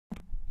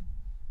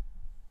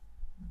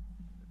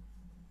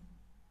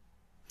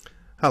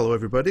Hello,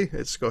 everybody.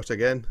 It's Scott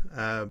again.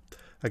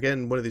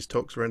 Again, one of these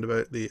talks around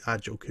about the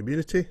Agile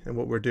community and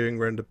what we're doing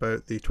around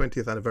about the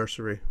 20th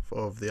anniversary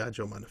of the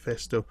Agile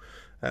Manifesto.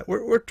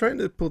 We're trying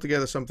to pull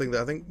together something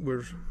that I think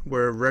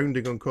we're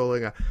rounding on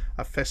calling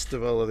a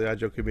festival of the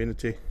Agile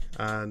community,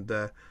 and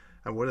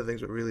one of the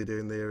things we're really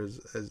doing there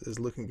is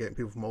looking at getting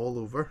people from all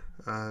over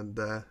and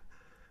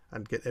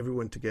get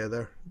everyone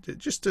together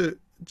just to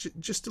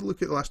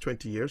look at the last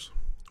 20 years,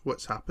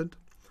 what's happened.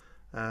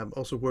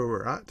 Also where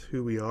we're at,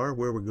 who we are,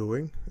 where we're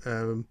going,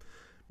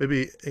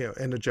 maybe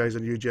energize a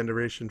new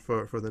generation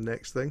for the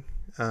next thing,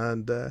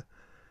 and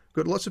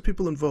got lots of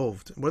people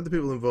involved. One of the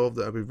people involved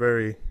that I'd be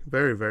very,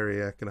 very, very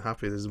kind of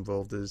happy is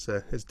involved is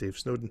Dave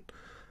Snowden.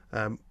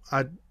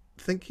 I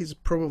think he's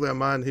probably a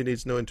man who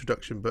needs no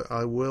introduction, but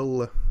I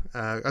will,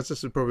 as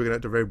this is probably going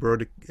out to a very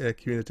broad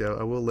community,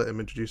 I will let him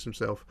introduce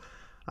himself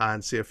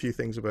and say a few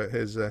things about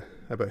his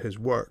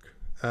work.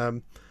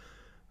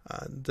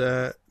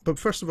 But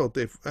first of all,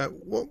 Dave,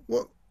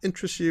 what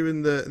interests you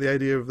in the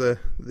idea of the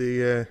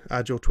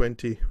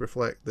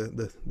Agile20Reflect,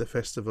 the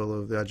festival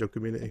of the Agile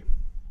community?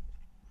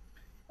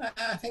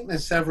 I think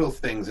there's several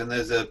things, and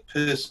there's a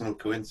personal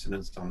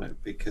coincidence on it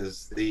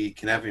because the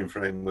Canadian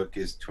framework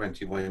is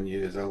 21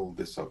 years old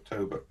this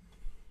October.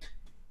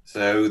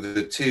 So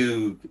the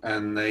two,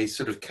 and they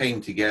sort of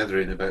came together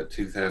in about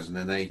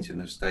 2008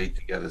 and have stayed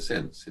together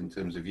since in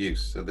terms of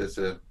use. So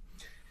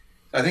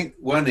I think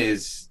one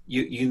is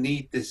you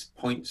need this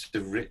points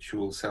of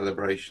ritual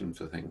celebration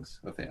for things.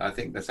 I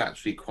think that's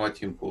actually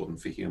quite important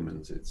for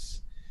humans.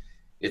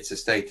 It's a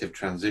state of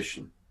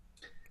transition,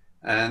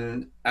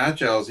 and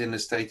Agile's in a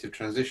state of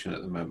transition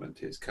at the moment.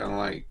 It's kind of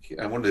like,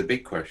 and one of the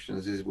big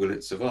questions is, will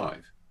it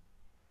survive?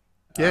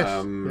 Yes, I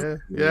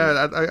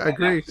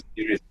agree. That's a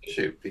serious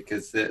issue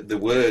because the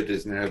word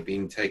has now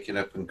been taken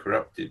up and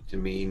corrupted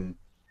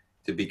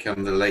to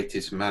become the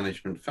latest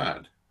management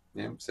fad.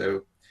 Yeah,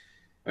 so.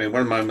 I mean,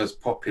 one of my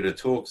most popular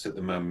talks at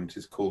the moment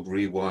is called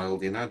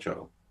Rewild in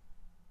Agile.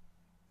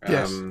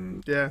 Yes.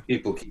 Yeah.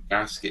 People keep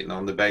asking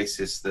on the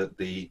basis that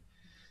the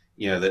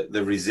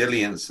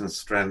resilience and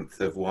strength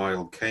of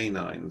wild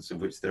canines,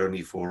 of which there are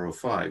only 4 or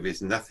 5,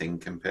 is nothing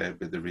compared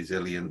with the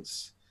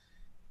resilience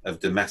of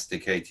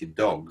domesticated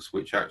dogs,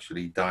 which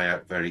actually die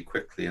out very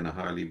quickly and are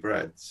highly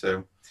bred.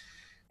 So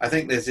I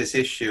think there's this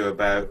issue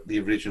about the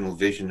original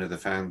vision of the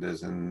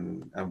founders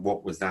and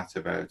what was that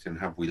about, and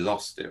have we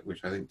lost it,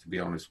 which I think, to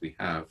be honest, we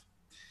have.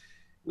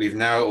 We've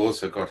now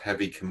also got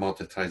heavy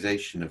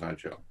commoditization of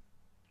Agile.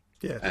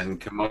 Yes.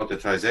 And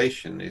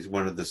commoditization is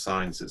one of the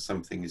signs that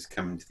something is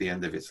coming to the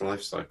end of its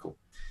life cycle.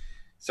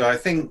 So I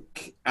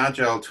think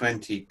Agile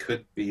 20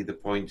 could be the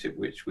point at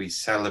which we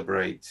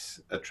celebrate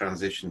a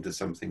transition to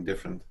something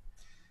different,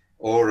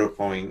 or a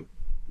point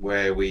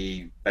where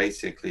we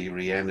basically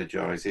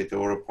re-energize it,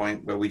 or a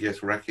point where we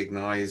just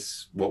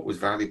recognize what was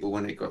valuable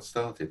when it got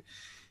started.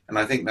 And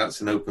I think that's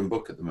an open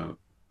book at the moment.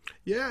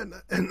 Yeah,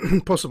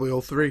 and possibly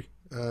all three.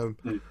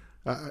 Definitely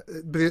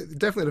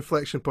an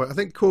inflection point. I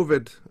think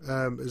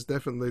COVID is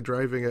definitely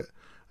driving it.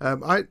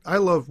 I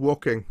love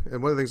walking,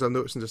 and one of the things I'm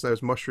noticing just now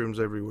is mushrooms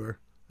everywhere.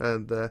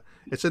 And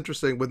it's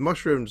interesting with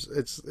mushrooms.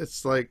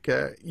 It's like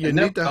you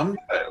need to.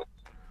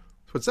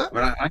 What's that?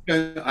 Well,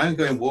 I'm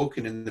going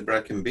walking in the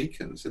Brecon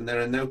Beacons, and there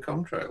are no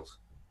contrails.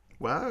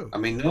 Wow. I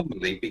mean,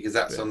 normally, because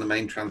that's on the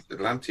main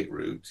transatlantic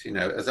route,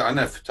 as I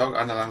know,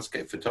 I'm a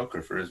landscape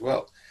photographer as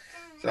well.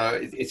 So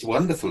it's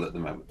wonderful at the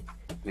moment.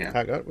 Yeah.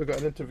 Hang on, we've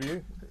got an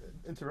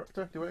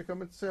interrupter. Do you want to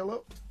come and say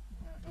hello?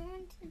 I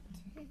want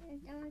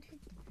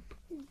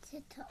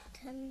to talk to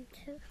him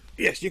too.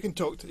 Yes, you can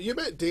talk to. You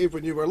met Dave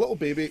when you were a little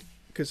baby,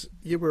 because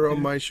you were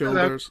on my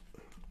shoulders. Hello.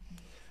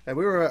 And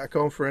we were at a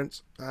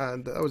conference,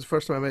 and that was the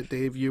first time I met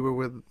Dave. You were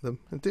with them,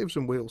 and Dave's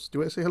in Wales. Do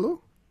you want to say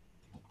hello?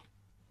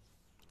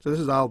 So this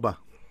is Alba.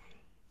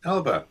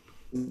 Alba,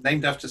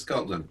 named after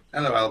Scotland.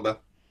 Hello, Alba.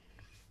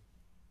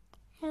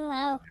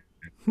 Hello.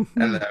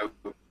 Hello.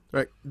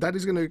 Right,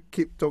 Daddy's going to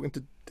keep talking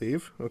to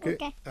Dave, okay?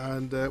 Okay.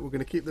 And we're going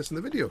to keep this in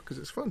the video because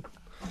it's fun.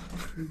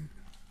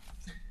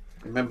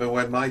 Remember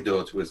when my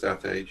daughter was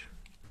that age?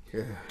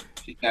 Yeah.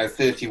 She's now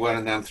 31,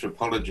 an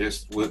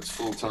anthropologist, works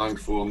full-time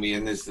for me,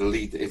 and is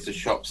a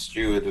shop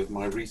steward of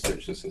my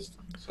research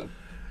assistant. So.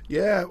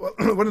 Yeah, well,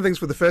 one of the things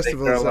with the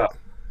festival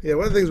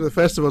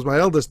is my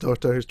eldest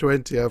daughter, who's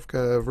 20, I've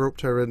kind of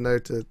roped her in now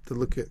to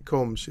look at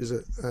comms. She's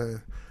at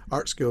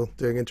art school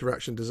doing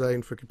interaction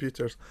design for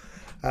computers,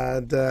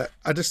 and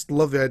I just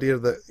love the idea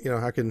that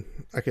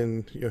I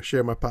can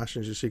share my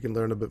passions so she can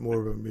learn a bit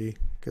more about me,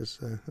 because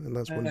and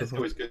that's wonderful. That's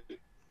always good.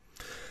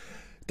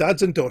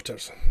 Dads and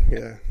daughters,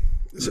 yeah.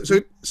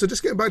 So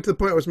just getting back to the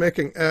point I was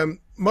making,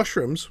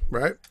 mushrooms,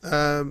 right?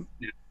 When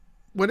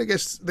they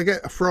get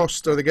a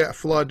frost or they get a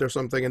flood or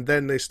something, and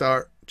then they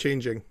start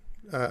changing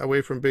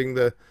away from being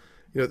the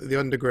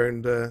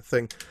underground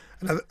thing.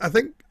 And I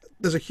think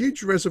there's a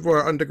huge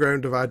reservoir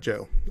underground of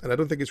Agile, and I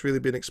don't think it's really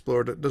been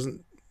explored. It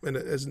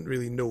isn't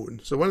really known.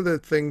 So one of the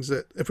things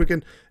that, if we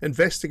can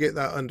investigate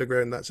that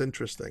underground, that's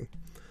interesting.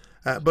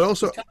 But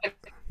also,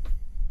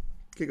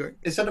 keep going.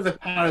 It's sort of a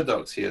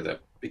paradox here, though,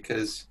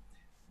 because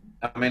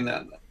I mean,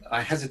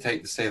 I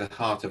hesitate to say the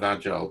heart of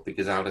Agile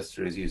because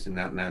Alistair is using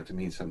that now to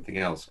mean something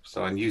else.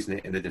 So I'm using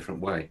it in a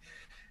different way.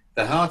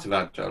 The heart of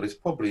Agile is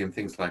probably in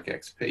things like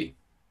XP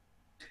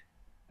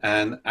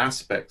and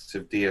aspects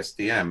of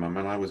DSDM. I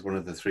mean, I was one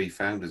of the 3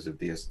 founders of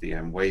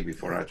DSDM way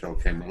before Agile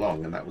came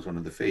along, and that was one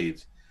of the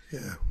feeds.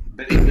 Yeah.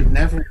 But it would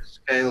never have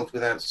scaled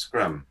without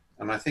Scrum.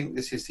 And I think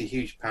this is the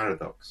huge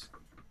paradox.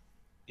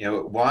 You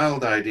know,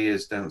 wild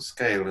ideas don't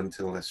scale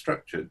until they're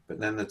structured, but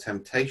then the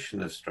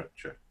temptation of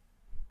structure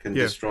can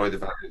destroy the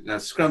value. Now,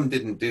 Scrum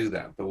didn't do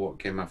that, but what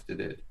came after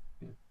did.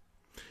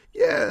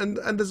 Yeah, and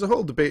there's a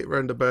whole debate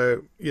around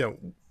about, you know,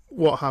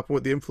 what happened,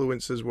 what the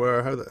influences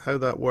were, how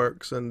that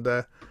works, and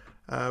one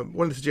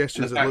of the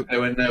suggestions that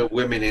there were no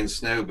women in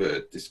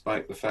Snowbird,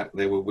 despite the fact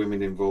there were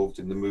women involved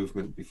in the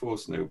movement before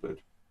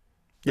Snowbird.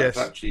 That's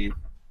actually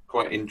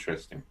quite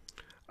interesting.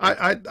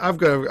 I've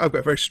got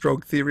a very strong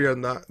theory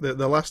on that.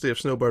 The last day of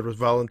Snowbird was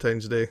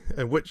Valentine's Day,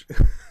 and which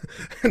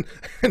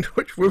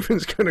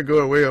woman's going to go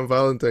away on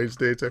Valentine's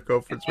Day to a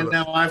conference? And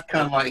now I've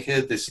kind of like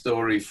heard this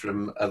story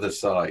from other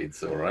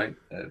sides. All right,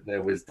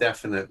 there was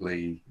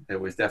definitely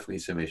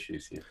some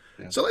issues here.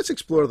 Yeah. So let's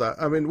explore that.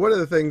 I mean, one of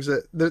the things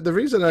that the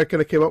reason I kind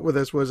of came up with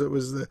this was it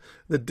was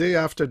the day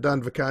after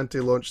Dan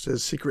Vacanti launched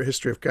his Secret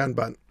History of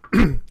Kanban,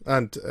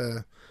 and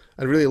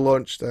really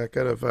launched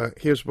kind of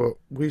here's what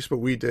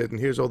we did, and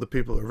here's all the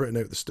people who have written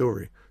out the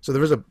story. So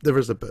there is a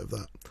bit of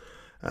that.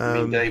 I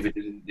mean, David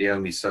isn't the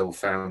only sole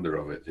founder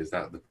of it. Is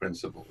that the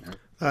principle? Yeah?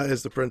 That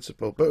is the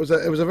principle. But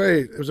it was a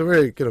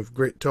very kind of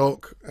great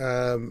talk,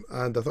 and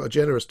I thought a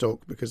generous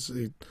talk because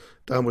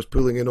Dan was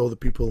pulling in all the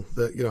people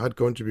that had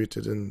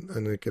contributed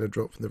and it kind of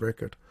dropped from the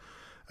record.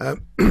 I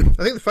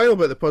think the final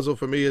bit of the puzzle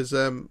for me is,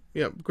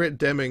 great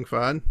Deming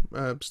fan.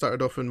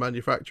 Started off in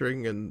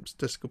manufacturing and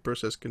statistical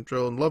process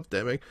control and loved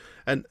Deming.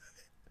 And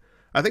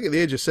I think at the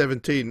age of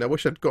 17, I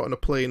wish I'd got on a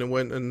plane and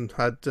went and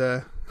had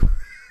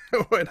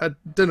had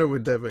dinner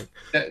with Deming.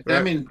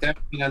 Deming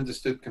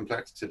understood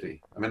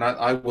complexity. I mean,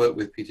 I worked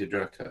with Peter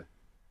Drucker.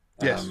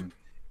 Yes.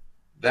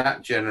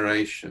 That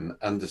generation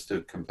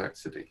understood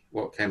complexity.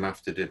 What came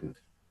after didn't.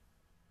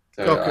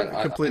 So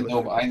completely.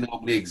 I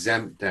normally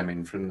exempt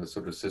Deming from the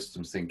sort of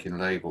systems thinking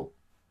label.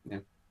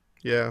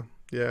 Yeah.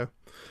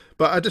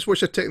 But I just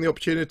wish I'd taken the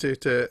opportunity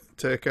to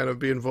kind of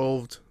be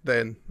involved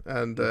then,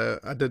 and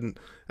I didn't.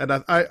 And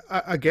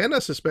I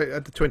suspect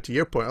at the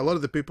 20-year point, a lot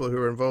of the people who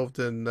were involved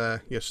in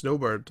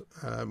Snowbird,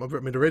 I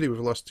mean, already we've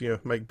lost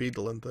Mike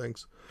Beadle and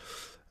things.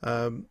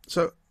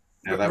 So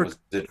that was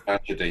a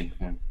tragedy.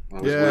 I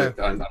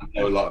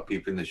know a lot of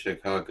people in the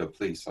Chicago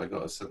police. I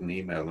got a sudden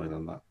email in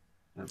on that.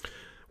 Yeah.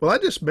 Well, I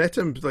just met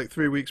him like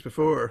 3 weeks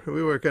before.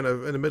 We were kind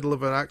of in the middle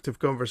of an active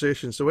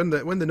conversation. So when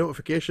the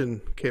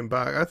notification came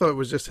back, I thought it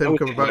was just him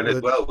coming back. We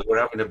were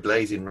having a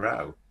blazing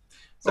row.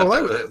 So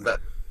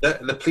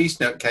the police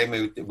note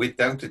came. We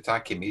don't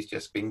attack him. He's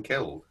just been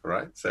killed,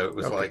 right? So it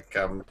was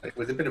it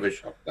was a bit of a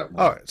shock. That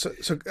all right. So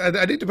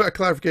I need to put a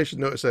clarification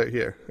notice out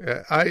here.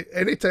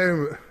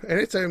 Anytime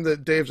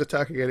that Dave's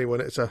attacking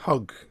anyone, it's a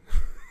hug.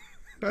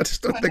 I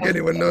just don't think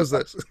anyone knows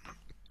this.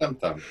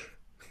 Sometimes.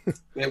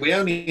 Yeah, we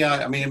only.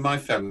 I mean, in my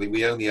family,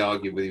 we only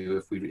argue with you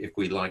if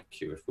we like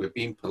you. If we're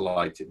being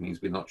polite, it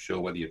means we're not sure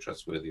whether you're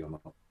trustworthy or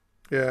not.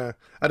 Yeah,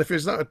 and if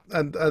it's not,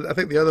 and I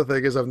think the other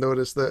thing is I've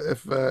noticed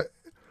that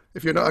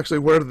if you're not actually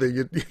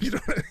worthy,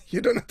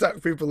 you don't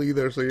attack people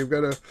either. So you've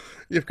got to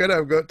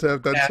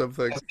have done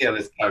something. Yeah,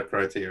 that's our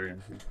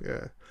criterion.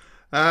 Yeah,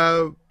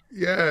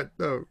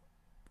 no.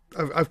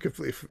 I've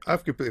completely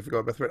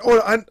forgotten my thread.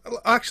 Oh, and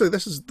actually,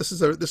 this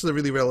is a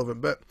really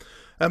relevant bit.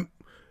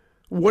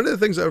 One of the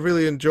things that I've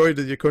really enjoyed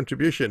in your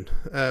contribution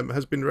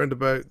has been around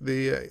about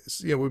the,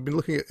 we've been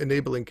looking at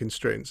enabling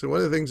constraints. And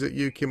one of the things that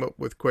you came up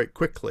with quite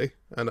quickly,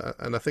 and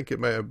I think it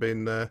might have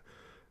been...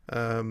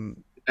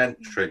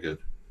 Event triggered.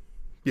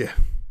 Yeah.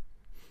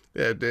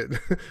 Yeah,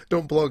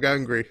 don't blog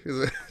angry.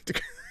 Is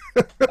it?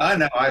 I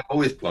know, I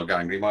always blog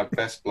angry. My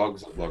best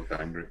blogs are blogged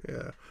angry.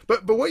 Yeah.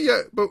 But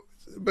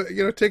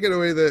taking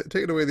away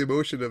the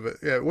emotion of it,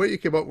 yeah, what you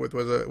came up with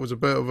was a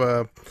bit of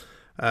a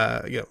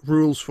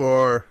rules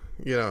for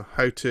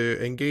how to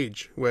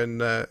engage when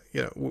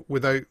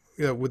without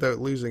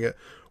losing it.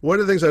 One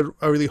of the things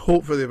I really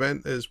hope for the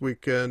event is we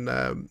can,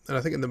 and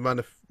I think in the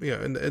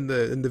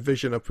in the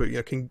vision I put,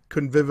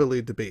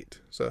 convivially debate.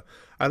 So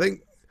I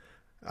think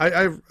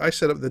I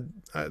set up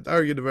at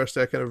our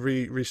university. I kind of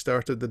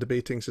restarted the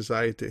debating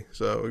society.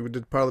 So we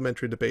did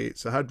parliamentary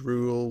debates. I had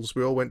rules.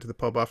 We all went to the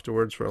pub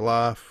afterwards for a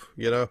laugh.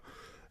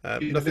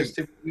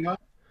 Nothing.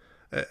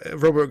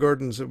 Robert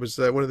Gordon's. It was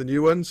one of the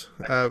new ones.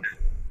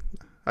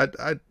 I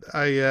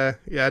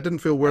didn't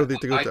feel worthy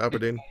to go to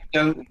Aberdeen. I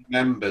don't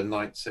remember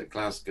nights at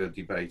Glasgow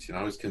debating.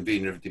 I was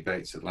convener of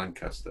debates at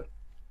Lancaster.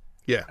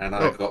 Yeah. And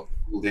I got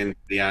pulled into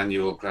the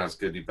annual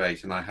Glasgow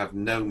debate, and I have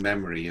no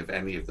memory of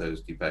any of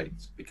those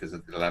debates because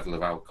of the level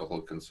of alcohol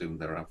consumed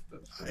thereafter.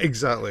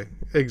 Exactly.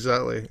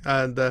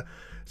 And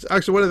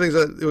actually, one of the things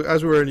that,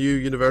 as we were in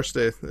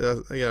university,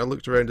 I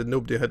looked around and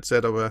nobody had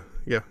said, a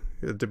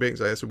debating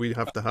society, so we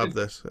have to have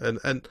this.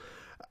 And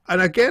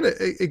And again,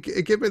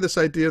 it gave me this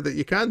idea that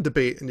you can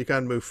debate and you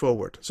can move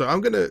forward. So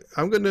I'm gonna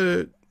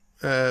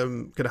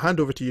kind of hand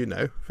over to you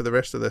now for the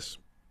rest of this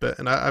bit,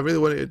 and I really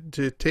wanted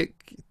to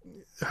take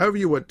however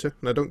you want to,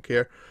 and I don't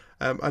care.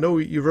 I know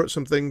you wrote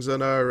some things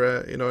on our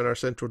in our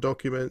central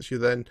documents. You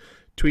then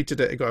tweeted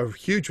it. It got a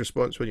huge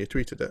response when you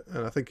tweeted it,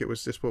 and I think it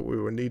was just what we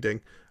were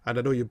needing. And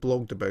I know you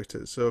blogged about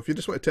it. So if you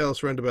just want to tell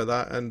us around about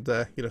that, and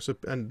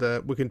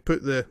we can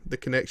put the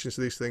connections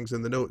to these things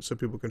in the notes so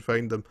people can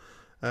find them.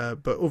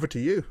 But over to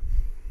you.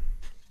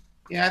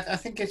 Yeah, I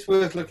think it's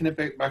worth looking a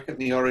bit back at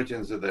the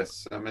origins of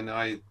this. I mean,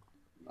 I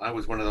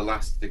was one of the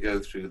last to go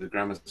through the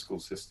grammar school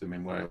system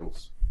in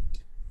Wales.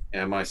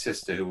 And my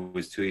sister, who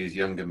was 2 years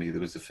younger than me,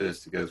 was the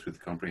first to go through the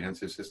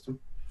comprehensive system.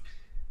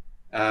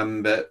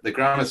 But the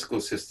grammar school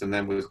system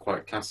then was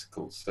quite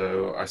classical.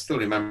 So I still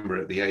remember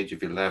at the age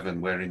of 11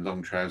 wearing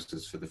long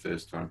trousers for the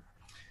first time,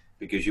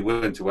 because you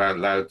weren't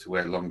allowed to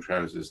wear long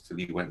trousers till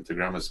you went to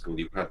grammar school.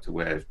 You had to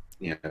wear,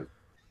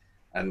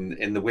 and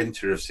in the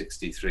winter of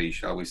 '63,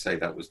 shall we say,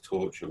 that was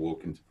torture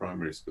walking to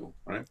primary school,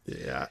 right?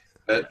 Yeah.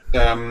 But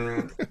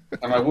and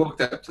I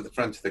walked up to the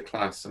front of the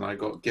class and I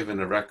got given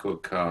a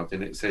record card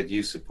and it said,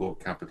 "You support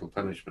capital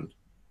punishment."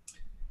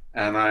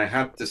 And I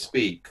had to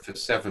speak for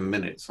 7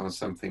 minutes on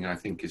something I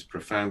think is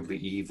profoundly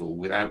evil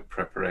without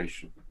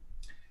preparation.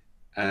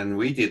 And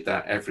we did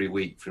that every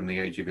week from the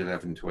age of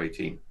 11 to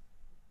 18.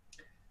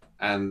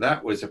 And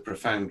that was a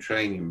profound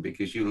training,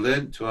 because you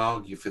learned to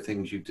argue for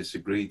things you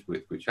disagreed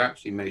with, which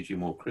actually made you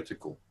more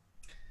critical.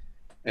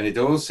 And it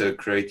also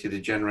created a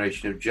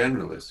generation of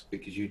generalists,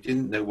 because you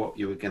didn't know what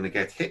you were going to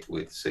get hit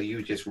with. So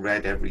you just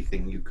read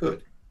everything you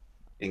could,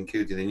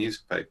 including the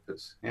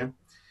newspapers. Yeah.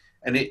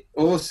 And it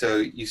also,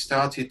 you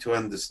started to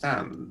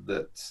understand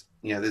that,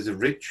 there's a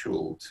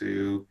ritual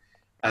to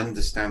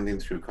understanding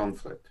through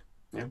conflict.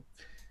 Yeah.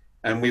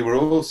 And we were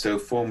also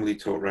formally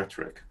taught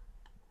rhetoric.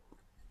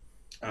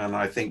 And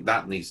I think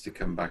that needs to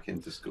come back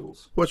into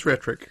schools. What's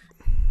rhetoric?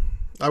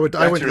 I went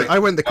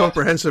the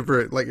comprehensive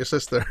route, like your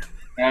sister.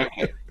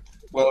 Okay.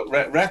 Well,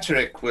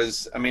 rhetoric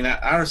was,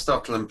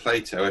 Aristotle and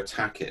Plato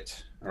attack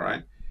it, all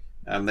right?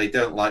 And they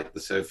don't like the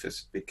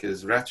sophist,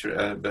 because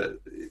rhetoric, but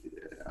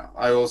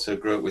I also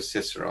grew up with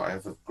Cicero. I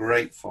have a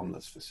great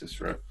fondness for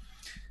Cicero.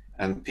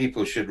 And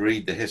people should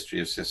read the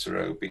history of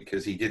Cicero,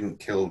 because he didn't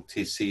kill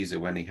Caesar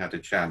when he had a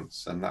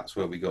chance. And that's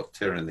where we got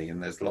tyranny.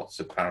 And there's lots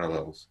of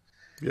parallels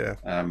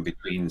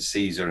between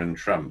Caesar and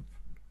Trump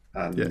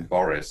and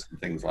Boris and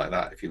things like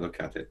that, if you look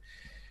at it.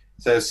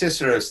 So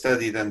Cicero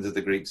studied under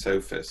the Greek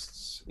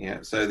sophists. Yeah.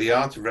 So the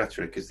art of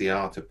rhetoric is the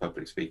art of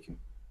public speaking.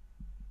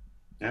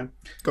 Yeah.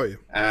 Got you.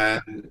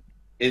 And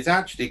it's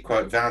actually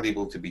quite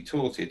valuable to be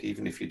taught it,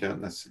 even if you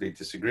don't necessarily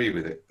disagree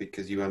with it,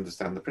 because you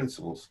understand the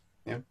principles.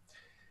 Yeah.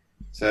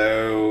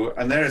 So,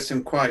 and there are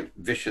some quite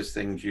vicious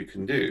things you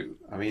can do.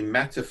 I mean,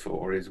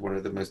 metaphor is one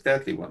of the most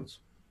deadly ones.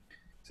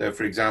 So,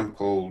 for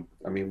example,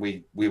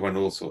 we won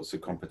all sorts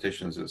of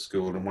competitions at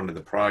school, and one of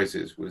the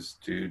prizes was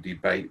to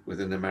debate with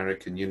an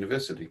American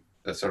university,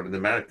 an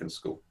American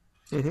school.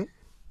 Mm-hmm.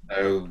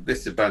 So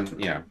this is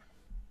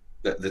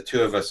the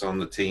two of us on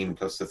the team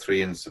plus the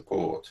three in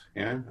support,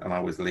 and I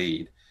was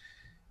lead,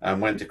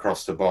 and went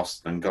across to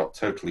Boston and got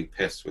totally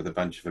pissed with a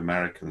bunch of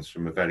Americans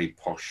from a very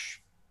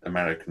posh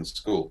American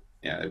school.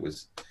 Yeah, it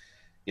was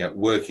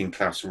working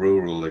class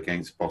rural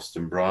against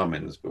Boston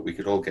Brahmins, but we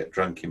could all get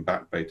drunk in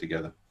Back Bay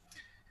together.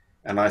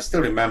 And I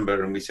still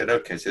remember, and we said,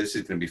 okay, so this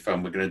is going to be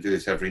fun. We're going to do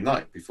this every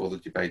night before the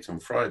debate on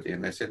Friday.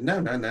 And they said,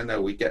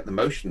 no, we get the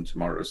motion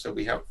tomorrow, so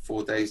we have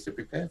 4 days to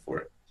prepare for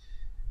it.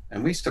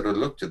 And we sort of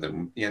looked at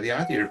them. The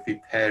idea of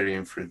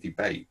preparing for a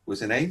debate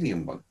was an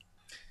alien one.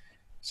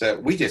 So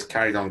we just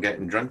carried on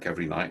getting drunk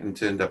every night and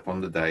turned up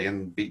on the day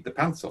and beat the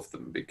pants off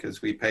them,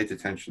 because we paid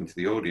attention to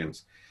the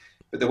audience.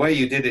 But the way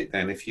you did it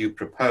then, if you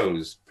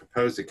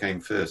proposer came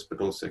first but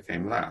also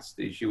came last,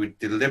 is you would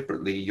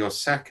deliberately, your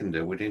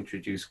seconder would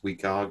introduce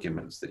weak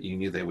arguments that you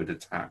knew they would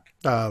attack.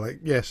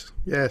 Yes.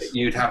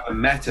 You'd have a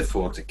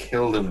metaphor to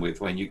kill them with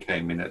when you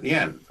came in at the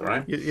end,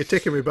 right? You're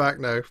taking me back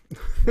now.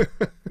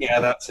 Yeah,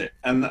 that's it.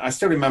 And I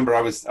still remember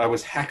I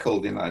was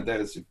heckled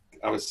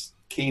I was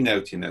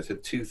keynoting at a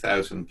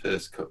 2,000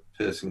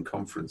 person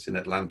conference in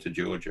Atlanta,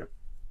 Georgia.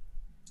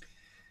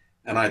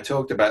 And I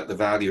talked about the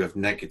value of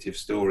negative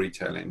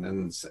storytelling,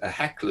 and a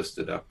heckler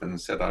stood up and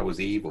said I was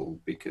evil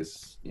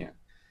because,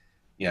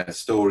 a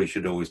story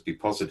should always be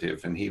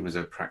positive. And he was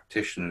a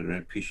practitioner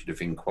and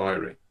appreciative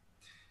inquiry.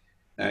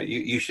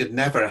 You should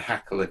never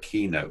heckle a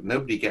keynote.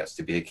 Nobody gets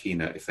to be a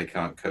keynote if they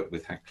can't cope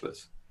with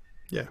hecklers.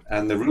 Yeah.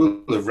 And the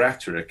rule of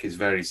rhetoric is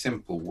very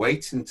simple.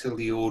 Wait until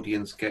the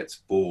audience gets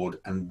bored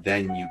and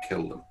then you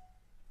kill them.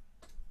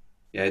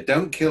 Yeah,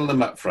 don't kill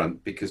them up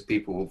front, because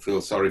people will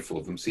feel sorry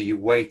for them. So you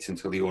wait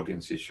until the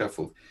audience is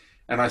shuffled.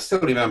 And I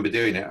still remember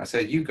doing it. I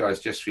said, you guys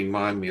just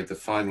remind me of the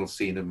final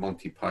scene of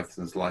Monty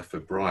Python's Life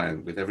of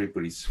Brian, with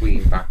everybody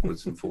swinging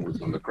backwards and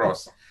forwards on the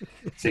cross,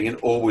 singing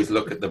always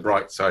look at the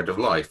bright side of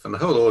life. And the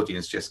whole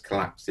audience just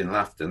collapsed in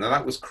laughter. Now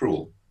that was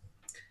cruel,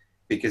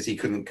 because he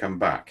couldn't come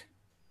back.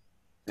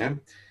 Yeah.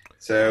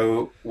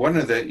 So one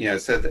of the,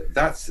 so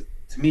that's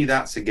to me,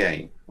 that's a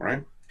game,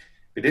 right?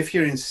 But if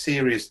you're in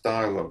serious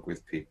dialogue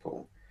with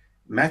people,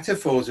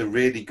 metaphors are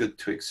really good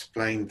to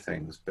explain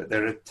things, but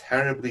they're a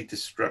terribly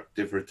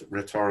destructive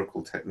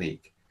rhetorical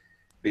technique,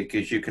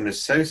 because you can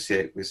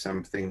associate with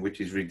something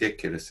which is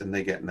ridiculous and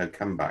they get no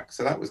comeback.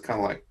 So that was kind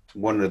of like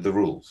one of the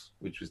rules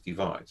which was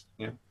devised.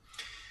 Yeah.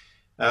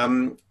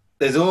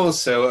 There's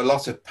also a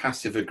lot of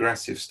passive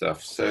aggressive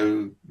stuff.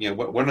 So,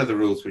 one of the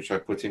rules which I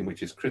put in,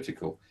 which is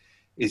critical,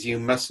 is you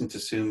mustn't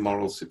assume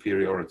moral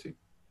superiority.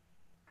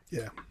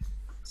 Yeah.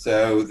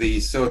 So the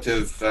sort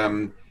of,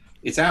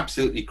 it's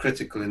absolutely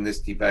critical in this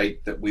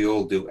debate that we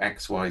all do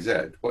X, Y, Z.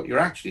 What you're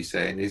actually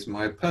saying is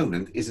my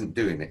opponent isn't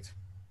doing it.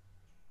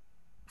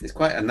 It's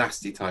quite a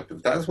nasty type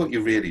of, that's what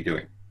you're really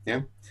doing.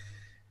 Yeah.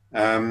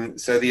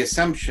 So the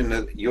assumption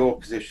that your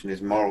position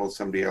is moral,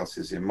 somebody else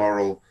is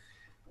immoral,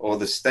 or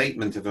the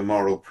statement of a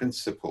moral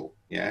principle,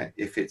 yeah,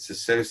 if it's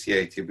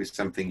associated with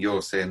something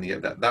you're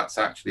saying, that's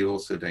actually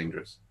also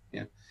dangerous.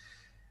 Yeah.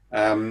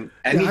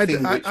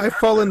 I've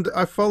fallen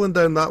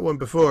down that one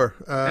before.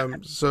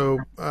 So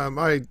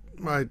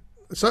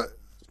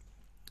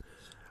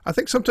I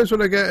think sometimes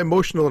when I get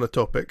emotional on a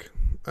topic,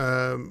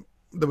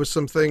 there was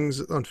some things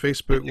on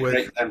Facebook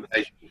with.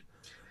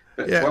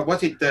 But yeah.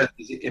 What it does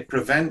is it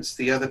prevents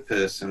the other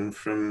person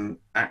from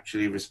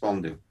actually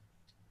responding.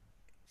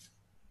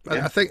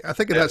 Yeah? I think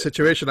in that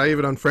situation, I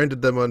even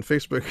unfriended them on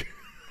Facebook.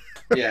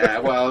 Yeah,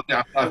 well,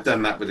 I've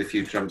done that with a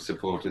few Trump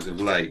supporters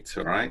of late,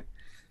 all right?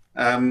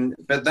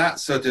 But that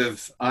sort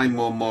of, I'm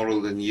more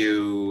moral than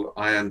you,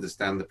 I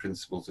understand the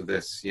principles of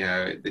this,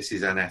 this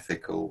is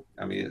unethical.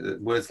 I mean,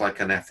 words like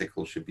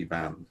unethical should be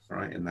banned,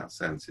 right? In that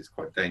sense, it's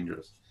quite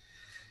dangerous.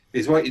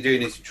 Is what you're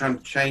doing is you're trying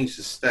to change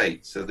the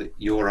state so that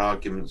your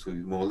arguments will be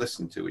more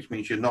listened to, which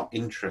means you're not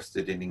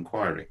interested in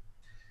inquiry.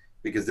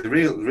 Because the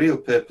real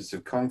purpose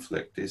of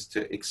conflict is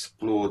to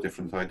explore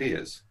different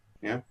ideas.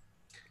 Yeah.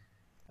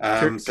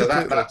 So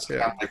that's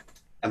kind of like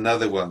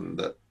another one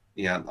that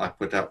I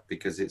put up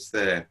because it's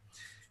there.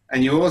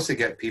 And you also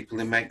get people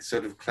who make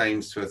sort of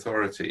claims to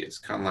authority. It's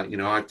kind of like,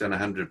 I've done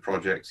 100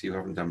 projects, you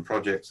haven't done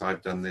projects,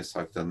 I've done this,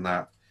 I've done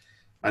that.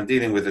 I'm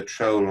dealing with a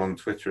troll on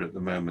Twitter at the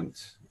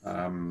moment,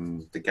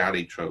 the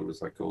galley troll,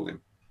 as I call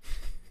him.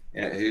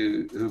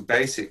 Who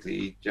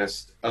basically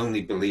just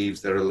only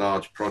believes there are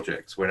large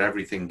projects where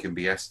everything can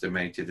be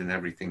estimated and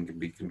everything can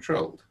be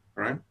controlled,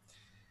 right?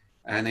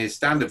 And his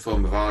standard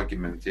form of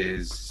argument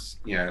is,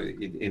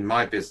 in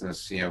my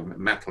business,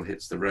 metal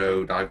hits the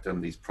road, I've done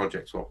these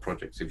projects, what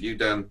projects have you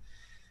done?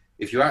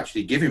 If you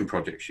actually give him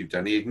projects you've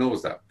done, he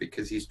ignores that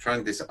because he's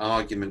trying this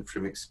argument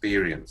from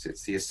experience.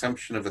 It's the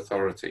assumption of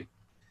authority.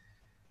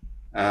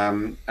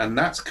 And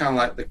that's kind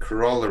of like the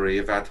corollary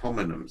of ad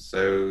hominem.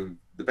 So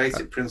the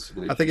basic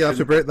principle is, I think you have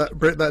to break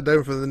that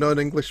down for the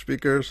non-English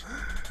speakers.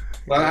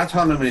 Well, ad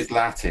hominem is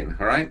Latin,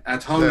 all right?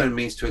 Ad hominem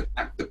means to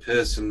attack the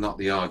person, not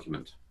the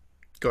argument.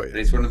 Got you. And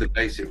it's one of the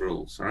basic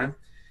rules, all right?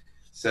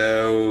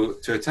 So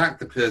to attack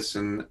the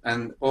person,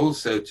 and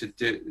also to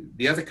do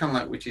the other kind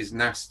of like which is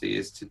nasty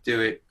is to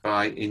do it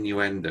by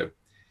innuendo.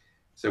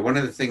 So one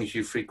of the things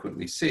you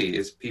frequently see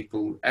is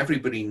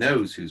everybody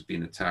knows who's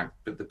been attacked,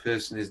 but the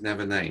person is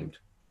never named.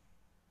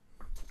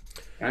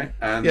 Right?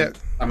 And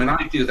I mean,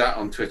 I do that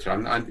on Twitter.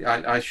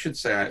 I should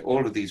say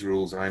all of these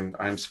rules,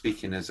 I'm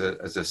speaking as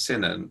a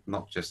sinner,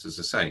 not just as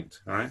a saint.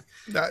 All right.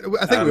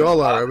 I think we all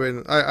are. I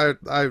mean,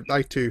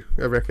 I too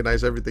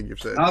recognize everything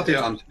you've said. I'll do it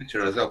on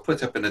Twitter as I'll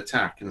put up an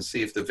attack and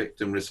see if the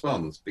victim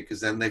responds,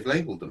 because then they've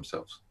labeled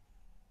themselves.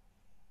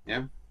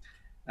 Yeah.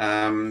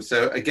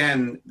 So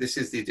again, this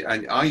is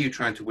are you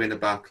trying to win a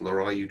battle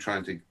or are you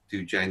trying to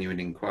do genuine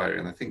inquiry?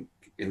 And I think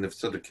in the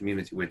sort of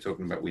community we're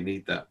talking about, we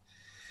need that.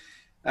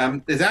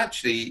 There's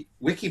actually,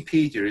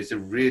 Wikipedia is a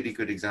really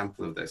good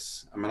example of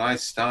this. I mean, I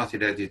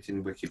started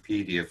editing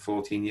Wikipedia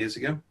 14 years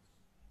ago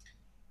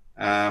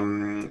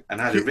and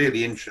had a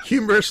really interesting...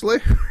 Humorously?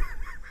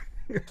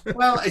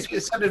 Well,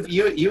 it's sort of,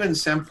 Ewan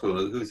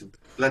Semple, who's a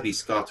bloody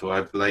Scot who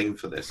I blame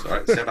for this,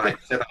 right, said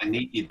I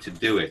needed to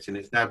do it. And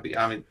it's now,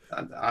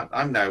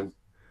 I'm now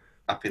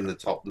up in the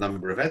top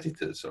number of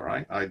editors, all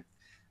right?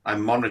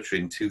 I'm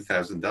monitoring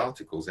 2,000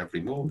 articles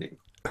every morning.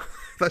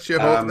 That's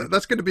your hobby.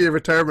 That's going to be a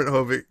retirement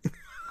hobby.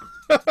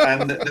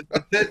 And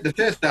the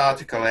first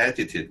article I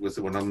edited was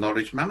the one on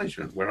knowledge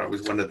management, where I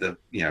was one of the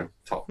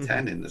top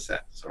 10 in the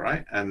sense, all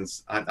right? And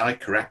I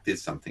corrected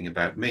something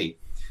about me.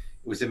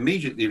 It was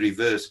immediately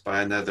reversed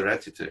by another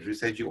editor who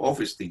said, "You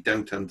obviously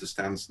don't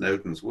understand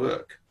Snowden's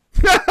work."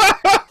 So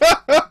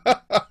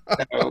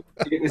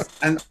it was,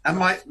 and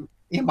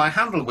my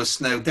handle was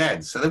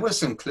Snowden, so there were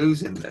some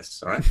clues in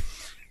this, all right?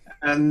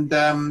 And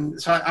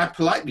so I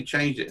politely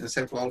changed it and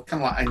said, well,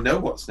 kind of like, I know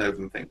what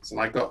Snowden thinks. And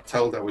I got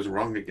told I was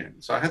wrong again.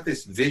 So I had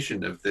this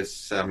vision of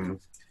this,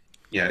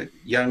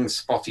 young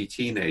spotty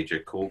teenager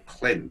called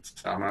Clint.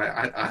 And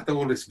I had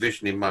all this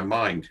vision in my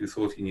mind who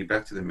thought he knew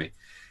better than me.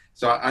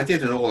 So I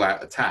did an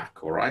all-out attack,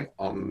 all right?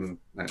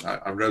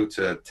 I wrote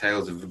a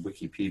Tales of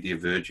Wikipedia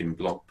Virgin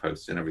blog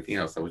post and everything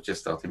else. I was just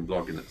starting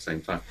blogging at the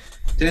same time.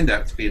 It turned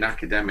out to be an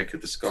academic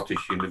at the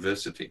Scottish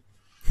University.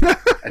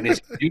 And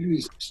his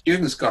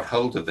students got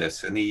hold of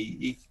this, and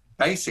he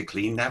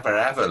basically never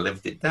ever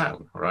lived it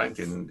down, right?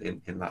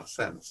 In that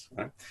sense,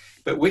 right?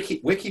 But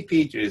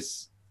Wikipedia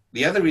is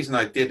the other reason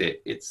I did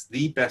it. It's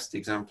the best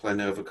example I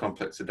know of a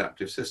complex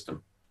adaptive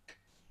system.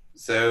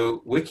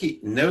 So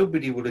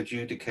nobody will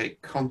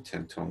adjudicate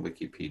content on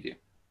Wikipedia.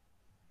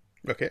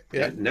 Okay.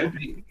 Yeah.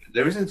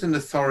 There isn't an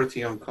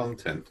authority on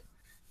content,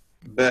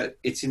 but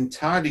it's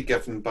entirely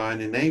governed by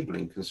an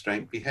enabling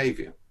constraint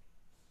behavior.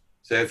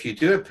 So if you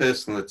do a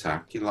personal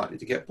attack, you're likely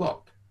to get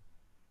blocked.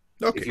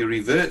 Okay. If you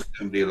revert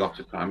somebody a lot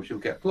of times, you'll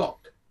get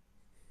blocked.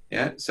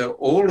 Yeah. So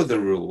all of the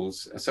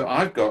rules. So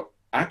I've got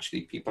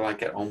actually people I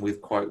get on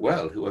with quite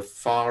well who are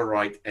far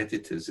right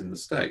editors in the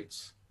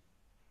States.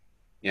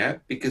 Yeah,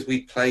 because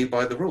we play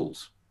by the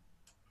rules.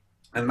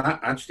 And that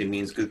actually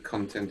means good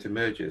content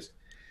emerges.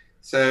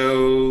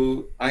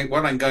 So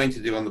what I'm going to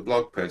do on the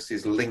blog post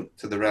is link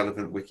to the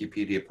relevant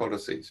Wikipedia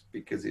policies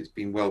because it's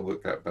been well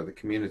worked out by the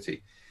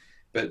community.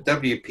 But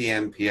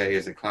WPMPA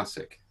is a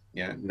classic.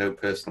 Yeah, no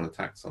personal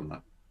attacks on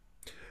that.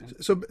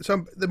 So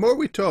the more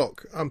we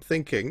talk, I'm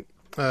thinking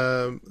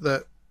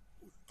that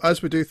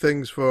as we do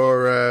things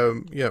for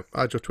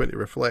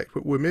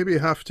Agile20Reflect, we maybe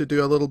have to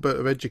do a little bit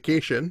of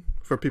education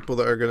for people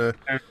that are going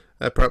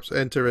to perhaps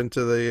enter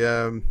into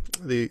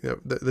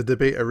the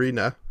debate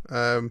arena,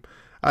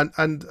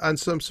 and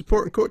some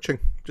support and coaching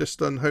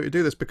just on how to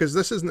do this, because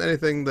this isn't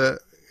anything that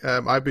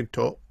I've been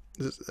taught.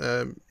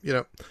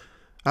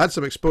 I had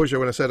some exposure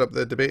when I set up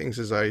the debating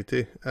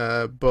society,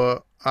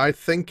 but I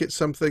think it's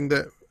something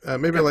that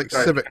maybe like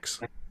civics,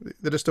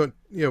 they just don't,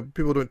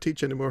 people don't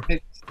teach anymore.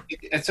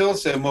 It's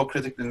also more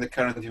critical in the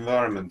current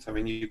environment. I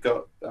mean, you've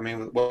got,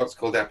 what's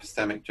called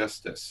epistemic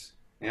justice,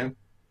 yeah,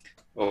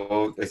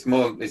 or it's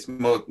more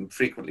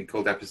frequently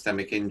called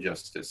epistemic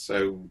injustice.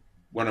 So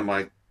one of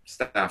my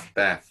staff,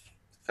 Beth,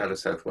 fellow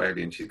South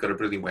Walian, she's got a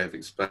brilliant way of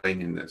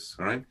explaining this,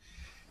 right?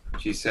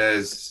 She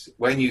says,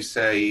 when you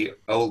say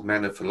old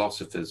men are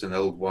philosophers and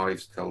old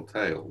wives tell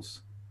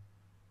tales,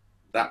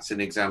 that's an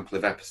example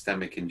of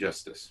epistemic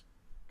injustice.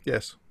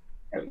 Yes.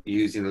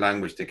 Using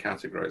language to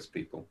categorize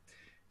people.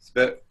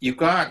 But you've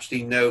got to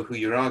actually know who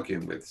you're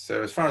arguing with.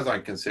 So as far as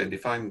I'm concerned,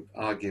 if I'm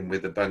arguing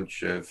with a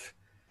bunch of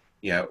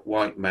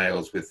white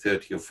males with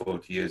 30 or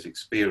 40 years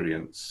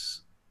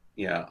experience,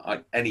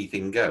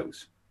 anything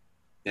goes.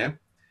 Yeah.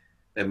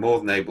 They're more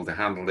than able to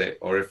handle it,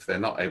 or if they're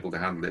not able to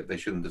handle it, they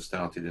shouldn't have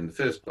started in the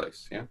first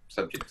place. Yeah,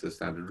 subject to the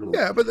standard rules.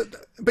 Yeah, but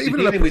even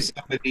dealing with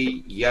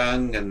somebody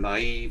young and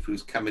naive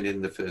who's coming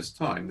in the first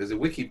time, there's a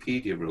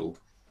Wikipedia rule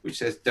which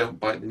says don't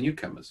bite the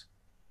newcomers.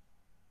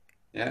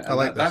 Yeah, I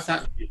like that's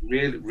actually a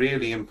really,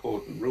 really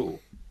important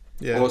rule.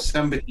 Yeah. Or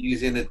somebody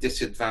who's in a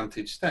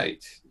disadvantaged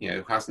state,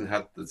 who hasn't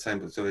had the same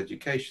sort of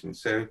education.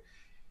 So,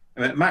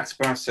 Max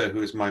Brasso,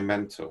 who was my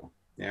mentor,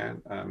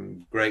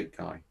 great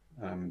guy.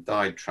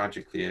 Died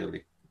tragically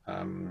early.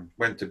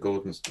 Went to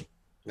Gordonston.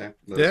 Yeah.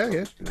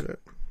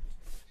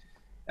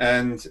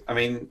 And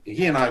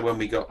he and I, when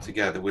we got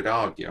together, would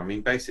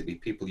argue. Basically,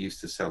 people used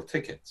to sell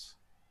tickets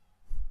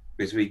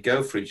because we'd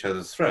go for each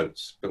other's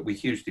throats, but we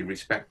hugely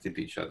respected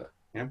each other.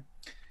 Yeah.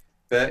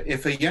 But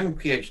if a young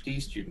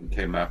PhD student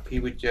came up,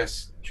 he would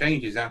just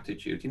change his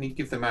attitude and he'd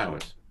give them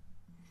hours.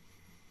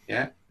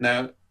 Yeah.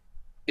 Now,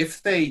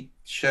 if they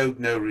showed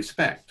no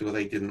respect or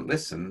they didn't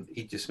listen,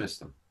 he'd dismiss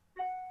them.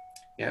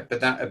 Yeah,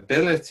 but that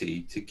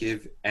ability to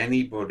give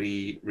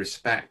anybody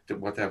respect at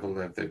whatever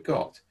level they've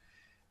got,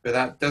 but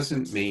that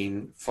doesn't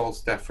mean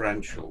false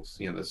deferentials,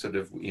 the sort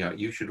of,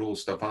 you should all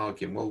stop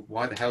arguing. Well,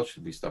 why the hell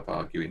should we stop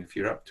arguing? If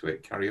you're up to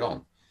it, carry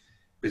on,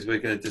 because we're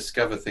going to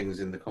discover things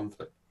in the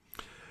conflict.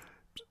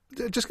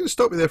 Just going to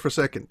stop you there for a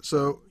second.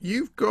 So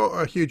you've got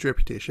a huge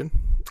reputation,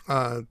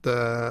 and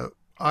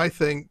I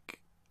think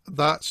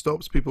that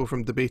stops people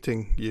from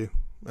debating you.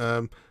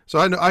 So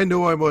I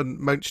know I'm on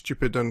Mount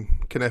Stupid on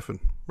Cynefin,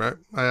 right?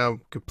 I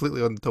am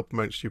completely on the top of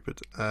Mount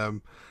Stupid.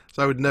 So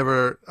I would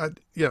never,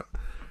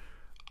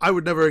 I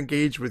would never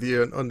engage with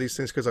you on these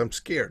things because I'm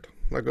scared.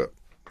 I got,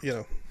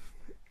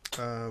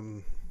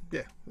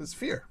 it's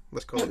fear.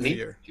 Let's call it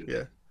fear.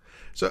 Yeah.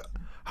 So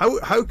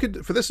how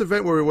could, for this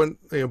event where we want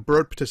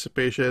broad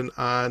participation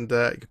and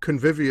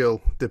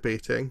convivial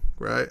debating,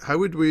 right? How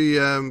would we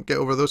get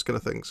over those kind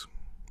of things?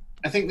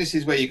 I think this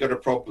is where you got a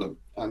problem,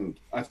 and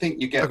I think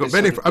you get. I've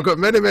got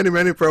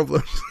many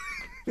problems.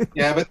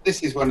 Yeah, but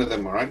this is one of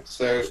them, all right?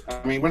 So,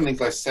 one of the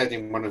things I said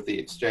in one of the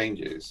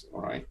exchanges,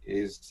 all right,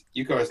 is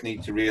you guys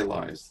need to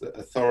realize that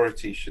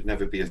authority should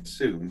never be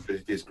assumed, but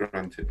it is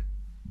granted,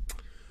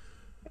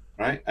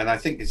 right? And I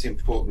think it's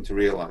important to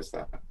realize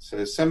that.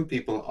 So some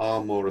people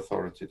are more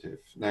authoritative.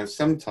 Now,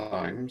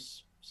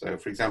 sometimes, so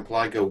for example,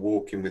 I go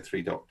walking with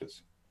 3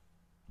 doctors.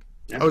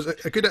 Yeah? I was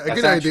a good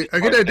idea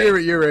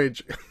at your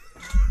age.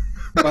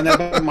 Well, no,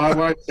 but my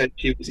wife said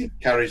she was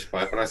encouraged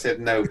by it, but I said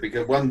no,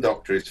 because 1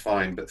 doctor is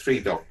fine, but 3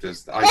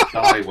 doctors, I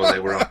died while they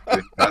were up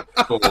with that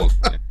cause.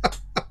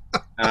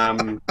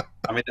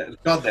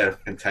 God, they're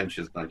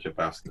contentious bunch of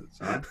bastards,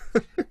 right?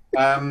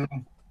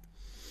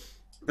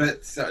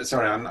 But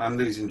sorry, I'm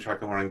losing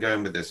track of where I'm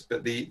going with this.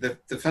 But the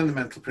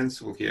fundamental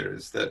principle here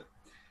is that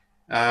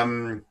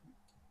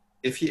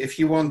If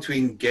you want to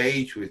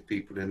engage with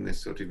people in this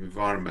sort of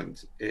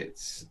environment,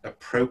 it's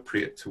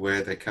appropriate to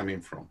where they're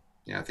coming from.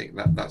 Yeah, I think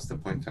that's the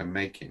point I'm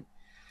making.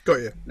 Got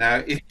you.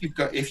 Now, if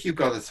you've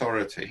got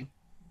authority,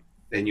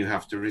 then you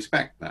have to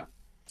respect that,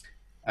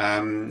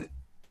 and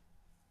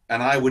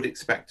I would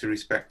expect to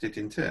respect it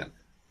in turn,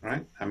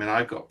 right? I mean,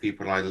 I've got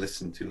people I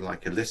listen to,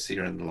 like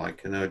Alicia and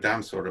like, know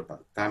damn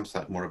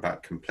sight more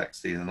about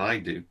complexity than I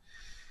do.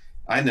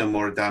 I know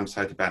more a damn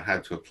sight about how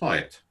to apply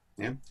it.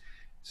 Yeah.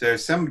 So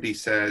if somebody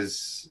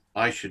says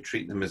I should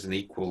treat them as an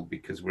equal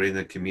because we're in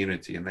a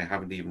community and they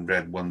haven't even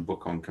read one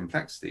book on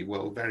complexity,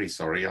 well, very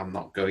sorry, I'm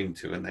not going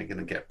to, and they're going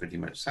to get pretty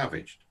much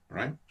savaged,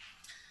 right?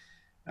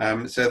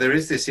 So there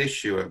is this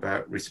issue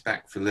about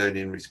respect for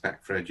learning,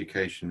 respect for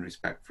education,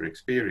 respect for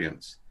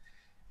experience.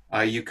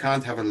 You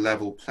can't have a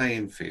level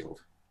playing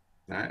field,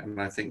 right?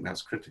 And I think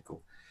that's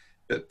critical.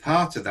 But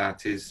part of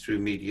that is through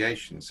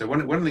mediation. So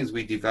one of the things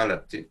we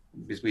developed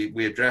is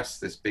we address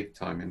this big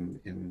time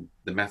in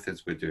the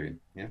methods we're doing,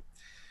 yeah,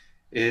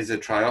 is a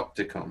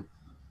triopticon.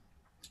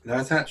 Now,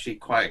 it's actually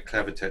quite a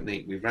clever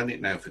technique. We've run it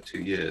now for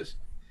 2 years.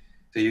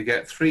 So you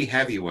get 3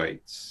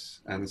 heavyweights.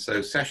 And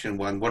so session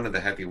one of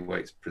the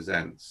heavyweights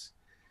presents.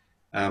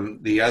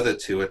 The other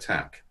 2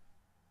 attack.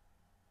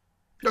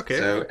 Okay.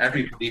 So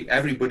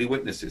everybody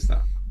witnesses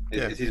that.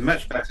 It is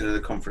much better than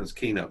a conference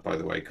keynote, by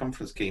the way.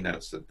 Conference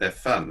keynotes, they're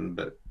fun,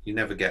 but you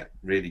never get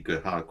really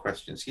good hard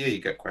questions. Here you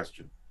get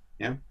questions,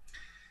 yeah?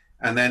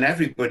 And then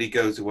everybody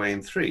goes away in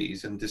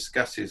 3s and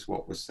discusses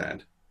what was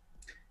said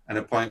and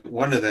appoint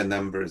one of their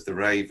number as the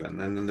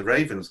raven. And then the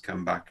ravens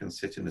come back and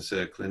sit in a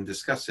circle and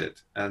discuss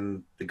it.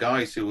 And the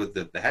guys who are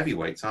the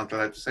heavyweights aren't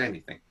allowed to say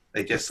anything.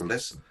 They just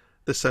listen.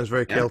 This sounds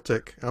very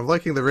Celtic. I'm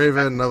liking the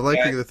raven, I'm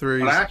liking the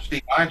 3s. Well,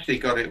 I actually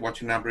got it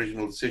watching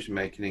Aboriginal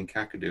decision-making in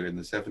Kakadu in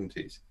the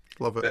 70s.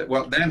 Love it. But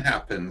what then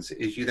happens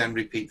is you then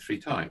repeat 3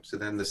 times. So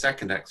then the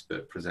second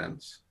expert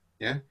presents,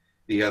 yeah,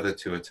 the other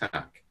 2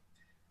 attack.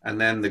 And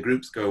then the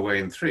groups go away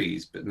in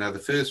 3s, but now the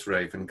first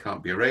raven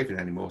can't be a raven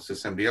anymore, so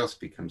somebody else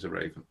becomes a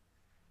raven.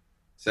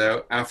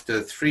 So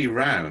after 3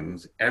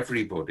 rounds,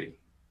 everybody,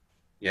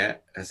 yeah,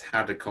 has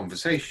had a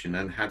conversation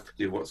and had to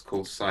do what's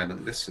called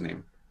silent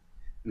listening.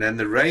 And then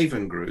the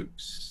raven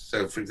groups,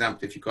 so for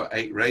example, if you've got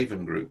 8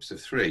 raven groups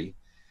of 3,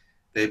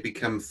 they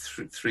become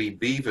 3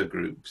 beaver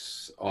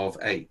groups of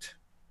 8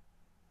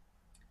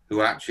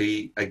 who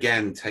actually,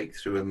 again, take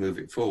through and move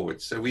it forward.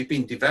 So we've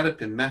been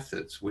developing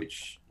methods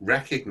which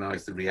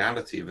recognize the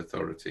reality of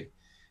authority,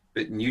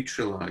 but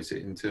neutralize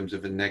it in terms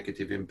of a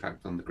negative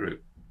impact on the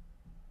group.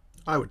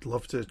 I would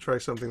love to try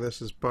something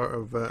this as part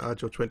of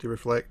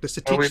Agile20Reflect, just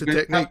to teach the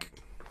technique.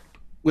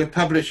 We're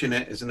publishing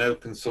it as an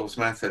open source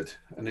method,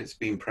 and it's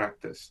been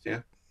practiced,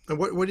 yeah? And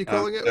what are you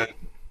calling it?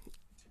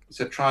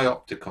 It's a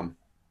triopticon.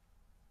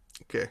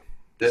 Okay.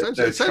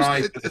 It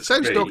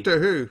sounds Doctor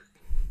Who.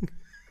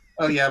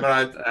 Oh yeah,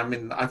 but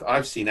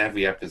I've seen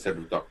every episode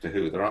of Doctor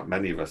Who. There aren't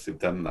many of us who've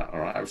done that. All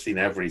right, I've seen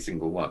every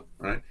single one.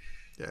 Right.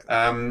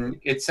 Yeah.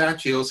 It's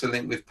actually also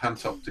linked with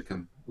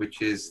Pantopticon,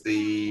 which is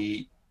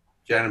the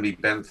Jeremy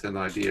Bentham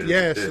idea.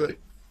 Yes.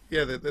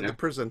 The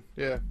prison.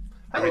 Yeah.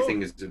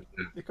 Everything is.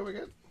 You coming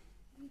in?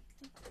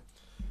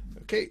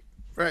 Okay.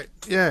 Right.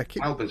 Yeah.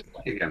 Alba's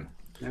back again.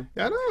 Yeah.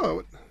 I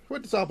know.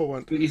 What does Alba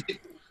want?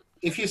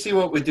 If you see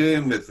what we're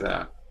doing with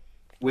that,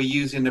 we're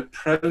using a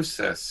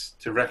process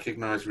to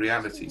recognize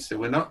reality. So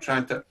we're not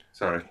trying to,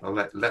 sorry, I'll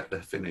let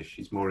her finish.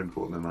 She's more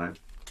important than I am.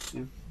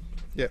 Yeah.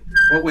 Yeah.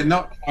 What we're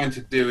not trying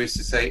to do is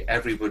to say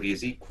everybody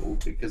is equal,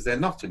 because they're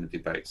not in a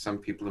debate. Some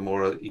people are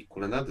more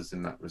equal than others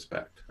in that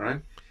respect,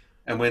 right?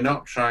 And we're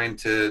not trying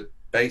to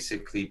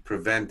basically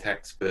prevent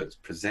experts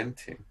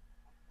presenting.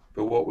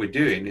 But what we're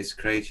doing is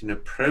creating a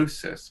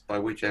process by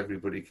which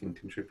everybody can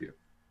contribute.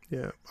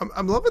 Yeah,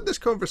 I'm loving this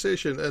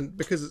conversation, and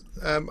because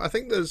I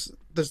think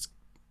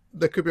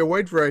there could be a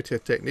wide variety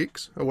of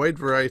techniques, a wide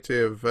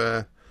variety of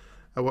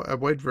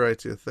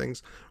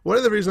things. One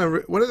of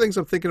the things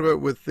I'm thinking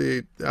about with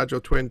the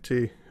Agile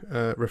 20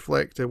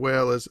 Reflect as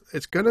well is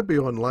it's going to be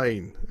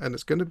online, and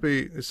it's going to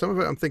be some of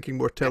it. I'm thinking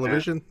more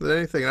television than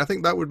anything, and I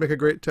think that would make a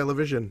great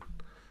television.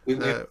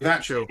 We've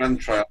actually run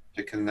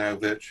Triopticon now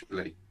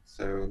virtually,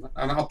 so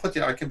and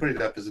I can put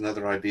it up as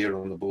another idea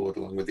on the board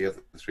along with the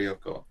other 3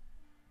 I've got.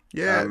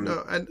 Yeah, and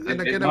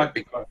again, it might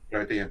be quite a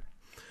good idea.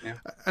 Yeah.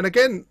 And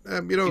again,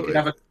 you could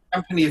have a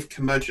company of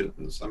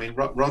curmudgeons. I mean,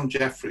 Ron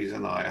Jeffries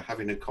and I are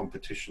having a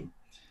competition.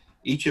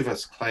 Each of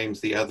us claims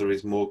the other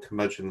is more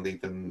curmudgeonly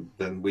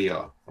than we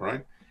are. All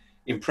right.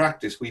 In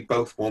practice, we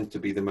both want to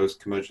be the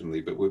most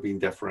curmudgeonly, but we're being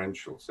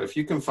deferential. So if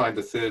you can find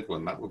a third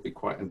one, that would be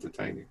quite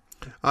entertaining.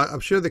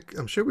 I'm sure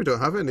we don't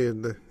have any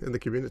in the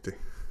community.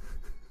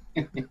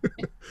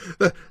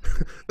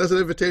 That's an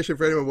invitation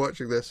for anyone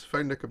watching this.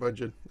 Find a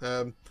curmudgeon.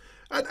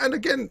 And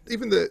again,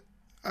 even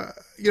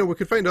we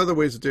could find other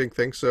ways of doing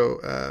things,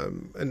 so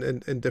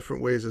in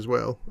different ways as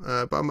well.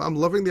 But I'm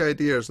loving the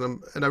ideas,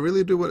 and I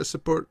really do want to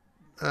support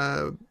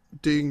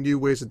doing new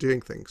ways of doing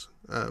things.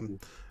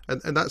 And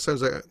and that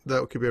sounds like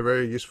that could be a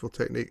very useful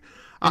technique.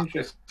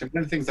 Interesting.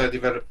 One of the things I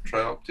developed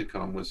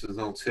Triopticon was as an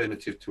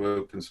alternative to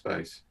open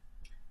space,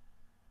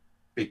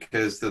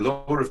 because the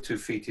law of 2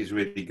 feet is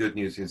really good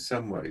news in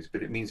some ways,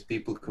 but it means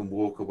people can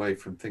walk away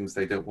from things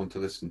they don't want to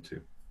listen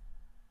to.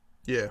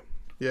 Yeah,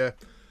 yeah.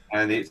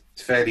 And it's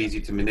fairly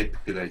easy to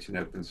manipulate an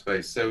open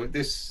space. So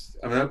this,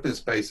 I mean, open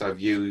space I've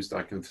used,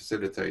 I can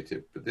facilitate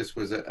it, but this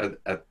was a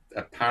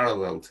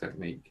parallel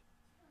technique,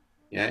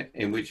 yeah,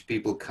 in which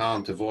people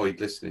can't avoid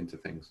listening to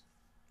things.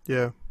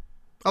 Yeah,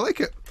 I like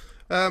it.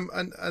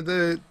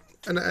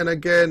 And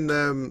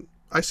again,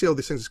 I see all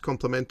these things as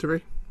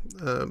complementary,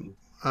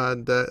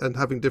 and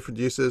having different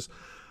uses.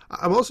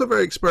 I'm also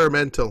very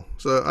experimental.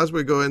 So as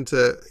we go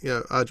into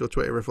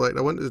Agile20Reflect,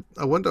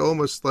 I want to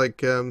almost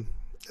like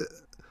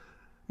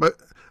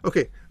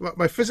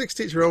my physics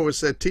teacher always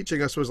said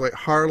teaching us was like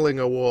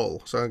harling a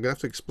wall. So I'm going to have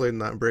to explain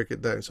that and break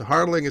it down. So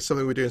harling is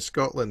something we do in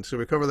Scotland. So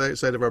we cover the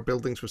outside of our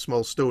buildings with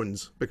small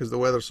stones because the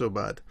weather's so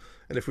bad.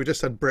 And if we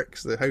just had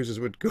bricks, the houses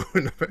would go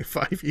in about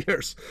 5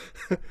 years.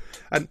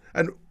 and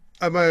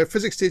my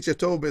physics teacher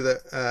told me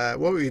that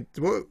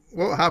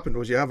what happened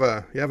was you have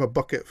a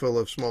bucket full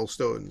of small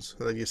stones,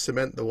 and then you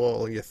cement the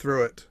wall and you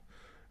throw it,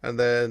 and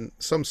then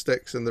some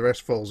sticks and the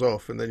rest falls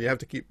off, and then you have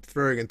to keep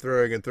throwing and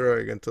throwing and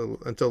throwing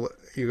until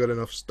you got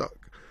enough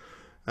stuck.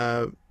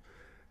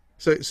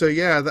 So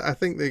yeah, I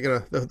think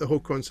the whole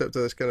concept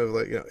of this kind of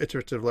like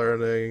iterative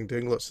learning,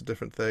 doing lots of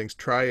different things,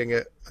 trying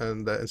it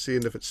and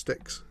seeing if it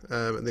sticks,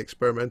 and the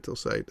experimental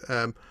side.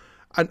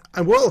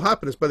 And what will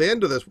happen is by the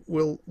end of this,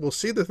 we'll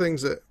see the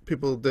things that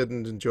people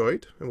didn't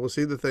enjoyed, and we'll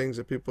see the things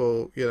that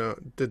people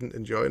didn't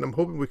enjoy, and I'm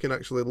hoping we can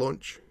actually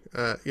launch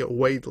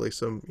widely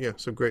some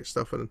great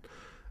stuff, and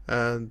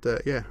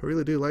I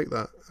really do like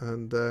that,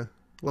 and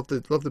love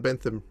the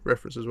Bentham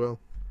reference as well.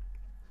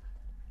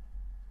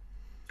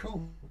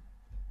 Cool.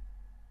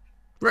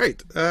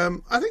 Right.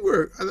 I think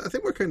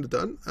we're kind of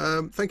done.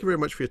 Thank you very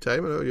much for your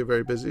time. I know you're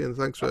very busy, and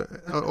thanks for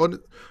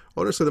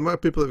honestly, the amount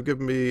of people that have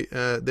given me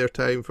their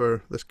time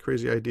for this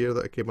crazy idea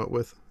that I came up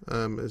with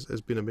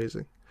has been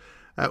amazing.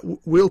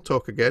 We'll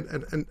talk again,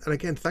 and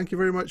again, thank you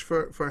very much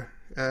for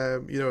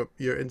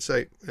your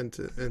insight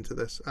into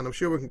this. And I'm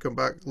sure we can come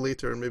back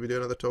later and maybe do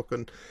another talk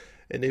on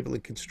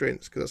enabling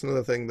constraints, because that's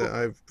another thing that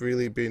I've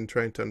really been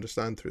trying to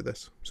understand through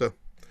this. So,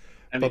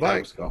 bye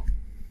bye. Scott.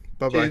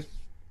 Bye bye.